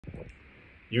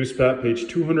Uspap page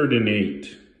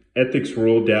 208, Ethics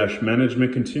Rule -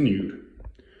 Management Continued.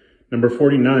 Number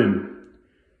 49,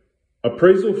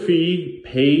 appraisal fee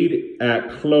paid at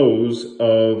close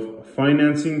of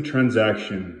financing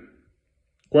transaction.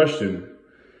 Question,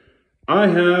 I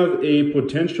have a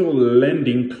potential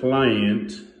lending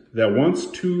client that wants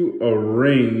to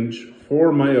arrange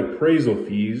for my appraisal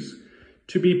fees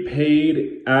to be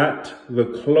paid at the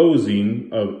closing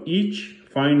of each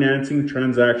financing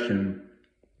transaction.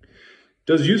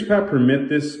 Does Uspap permit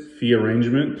this fee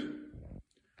arrangement?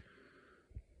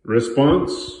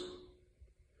 Response,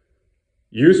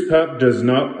 Uspap does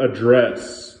not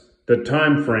address the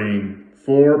time frame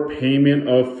for payment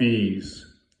of fees.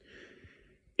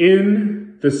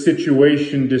 In the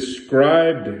situation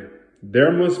described,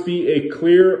 there must be a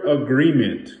clear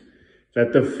agreement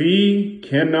that the fee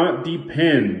cannot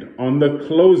depend on the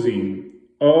closing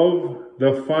of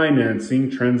the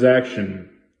financing transaction.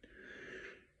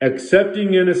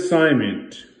 Accepting an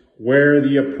assignment where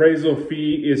the appraisal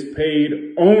fee is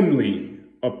paid only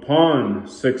upon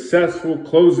successful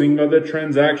closing of the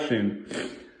transaction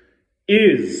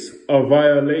is a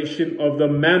violation of the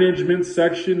management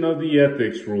section of the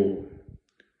ethics rule.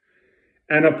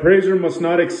 An appraiser must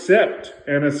not accept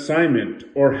an assignment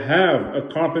or have a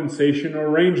compensation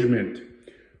arrangement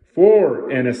for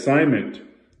an assignment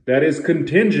that is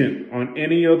contingent on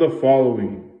any of the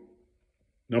following.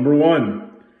 Number 1,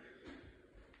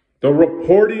 the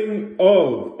reporting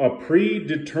of a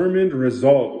predetermined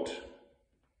result.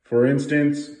 For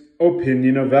instance,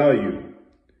 opinion of value.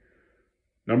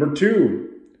 Number 2,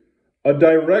 a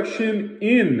direction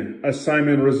in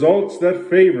assignment results that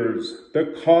favors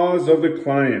the cause of the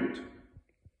client.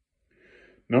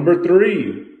 Number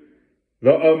 3,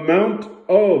 the amount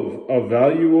of a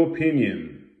value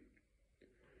opinion.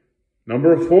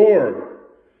 Number 4,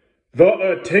 the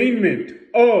attainment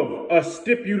of a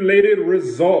stipulated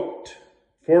result.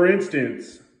 For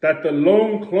instance, that the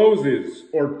loan closes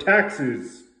or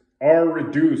taxes are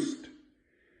reduced.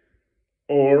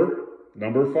 Or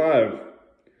number 5,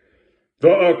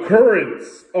 the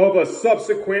occurrence of a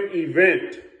subsequent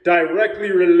event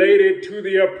directly related to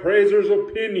the appraiser's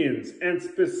opinions and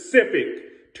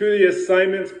specific to the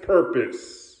assignment's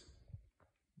purpose.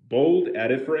 Bold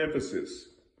added for emphasis.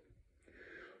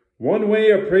 One way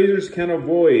appraisers can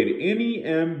avoid any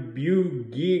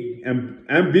ambiguity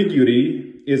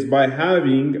is by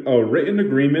having a written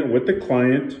agreement with the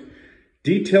client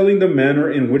detailing the manner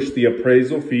in which the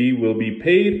appraisal fee will be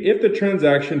paid if the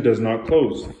transaction does not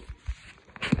close.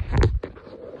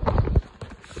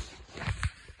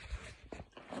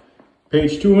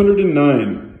 Page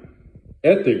 209,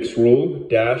 Ethics Rule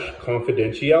 -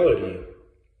 Confidentiality.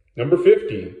 Number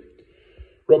 50,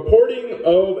 reporting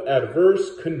of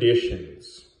adverse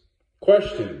conditions.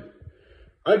 Question,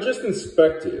 I just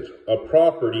inspected a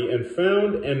property and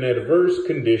found an adverse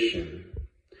condition.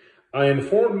 I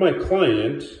informed my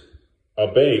client, a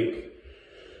bank,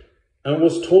 and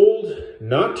was told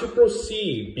not to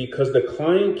proceed because the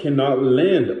client cannot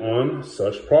lend on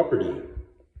such property.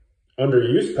 Under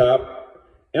Uspap,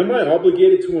 am I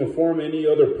obligated to inform any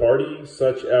other party,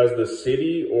 such as the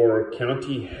city or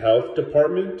county health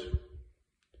department?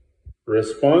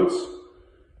 Response,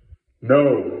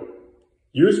 no.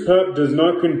 Uspap does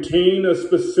not contain a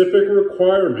specific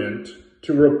requirement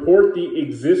to report the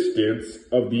existence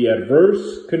of the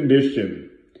adverse condition.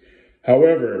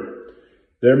 However,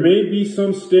 there may be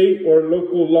some state or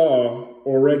local law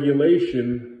or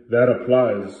regulation that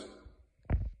applies.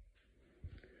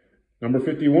 Number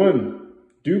 51,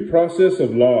 due process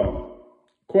of law.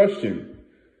 Question,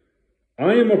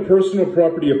 I am a personal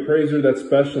property appraiser that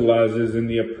specializes in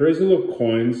the appraisal of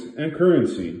coins and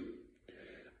currency.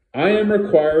 I am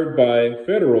required by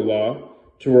federal law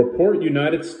to report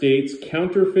United States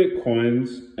counterfeit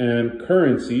coins and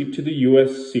currency to the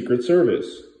U.S. Secret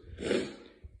Service.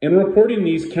 In reporting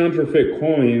these counterfeit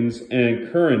coins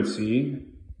and currency,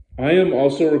 I am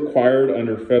also required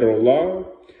under federal law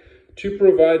to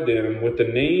provide them with the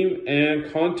name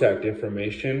and contact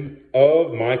information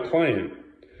of my client.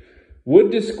 Would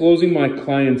disclosing my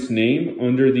client's name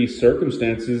under these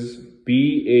circumstances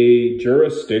be a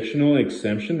jurisdictional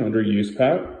exemption under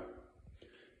Uspap?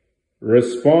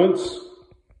 Response,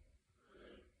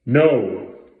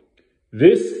 no.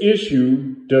 This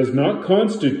issue does not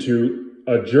constitute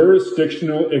a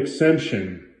jurisdictional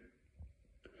exemption.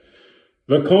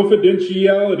 The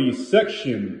confidentiality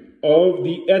section of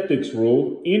the ethics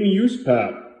rule in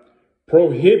Uspap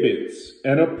prohibits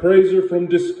an appraiser from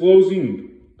disclosing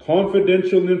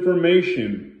confidential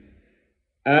information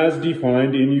as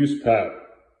defined in Uspap.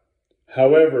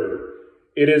 However,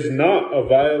 it is not a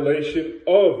violation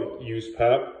of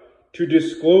Uspap to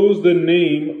disclose the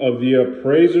name of the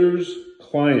appraiser's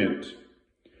client.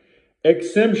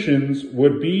 Exemptions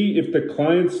would be if the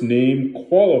client's name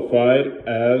qualified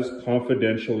as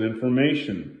confidential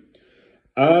information,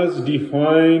 as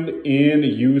defined in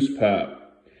Uspap,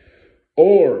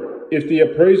 or if the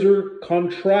appraiser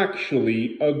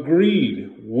contractually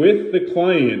agreed with the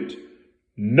client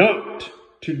not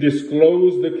to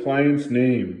disclose the client's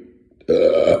name.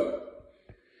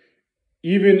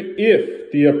 Even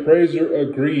if the appraiser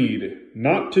agreed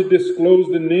not to disclose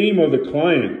the name of the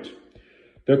client,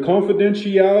 the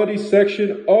confidentiality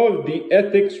section of the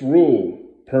ethics rule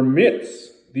permits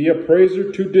the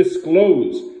appraiser to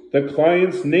disclose the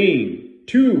client's name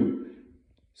to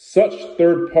such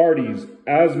third parties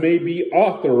as may be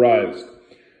authorized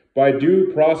by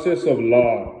due process of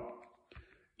law.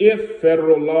 If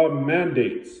federal law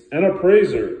mandates an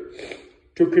appraiser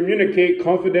to communicate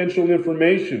confidential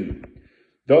information,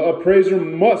 the appraiser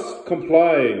must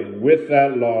comply with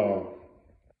that law.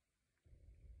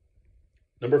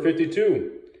 Number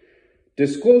 52,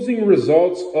 disclosing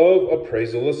results of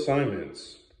appraisal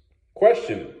assignments.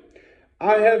 Question: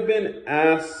 I have been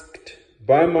asked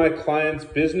by my client's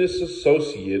business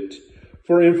associate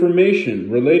for information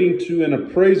relating to an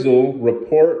appraisal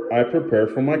report I prepare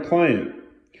for my client.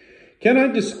 Can I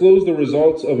disclose the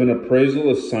results of an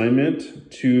appraisal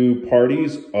assignment to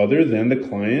parties other than the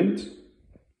client?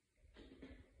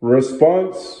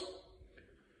 Response: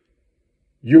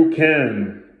 you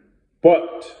can,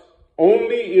 but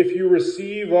only if you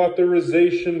receive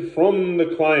authorization from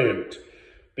the client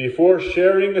before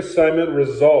sharing assignment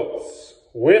results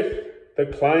with the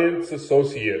client's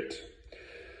associate.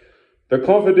 The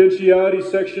confidentiality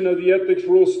section of the ethics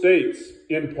rule states,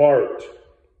 in part,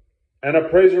 an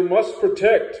appraiser must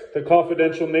protect the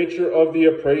confidential nature of the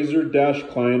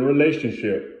appraiser-client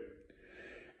relationship.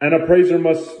 An appraiser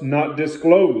must not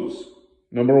disclose,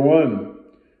 number one,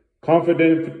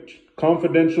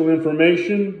 confidential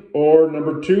information, or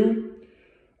number two,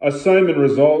 assignment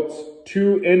results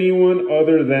to anyone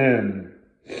other than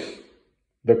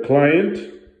the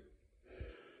client,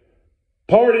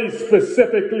 parties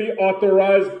specifically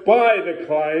authorized by the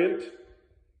client,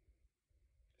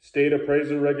 state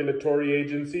appraiser regulatory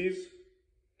agencies,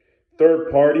 third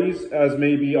parties as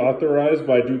may be authorized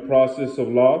by due process of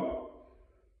law,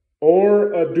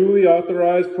 or a duly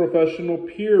authorized professional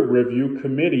peer review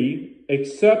committee,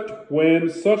 except when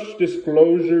such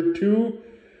disclosure to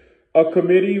a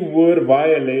committee would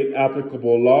violate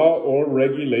applicable law or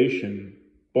regulation.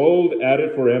 Bold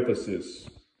added for emphasis.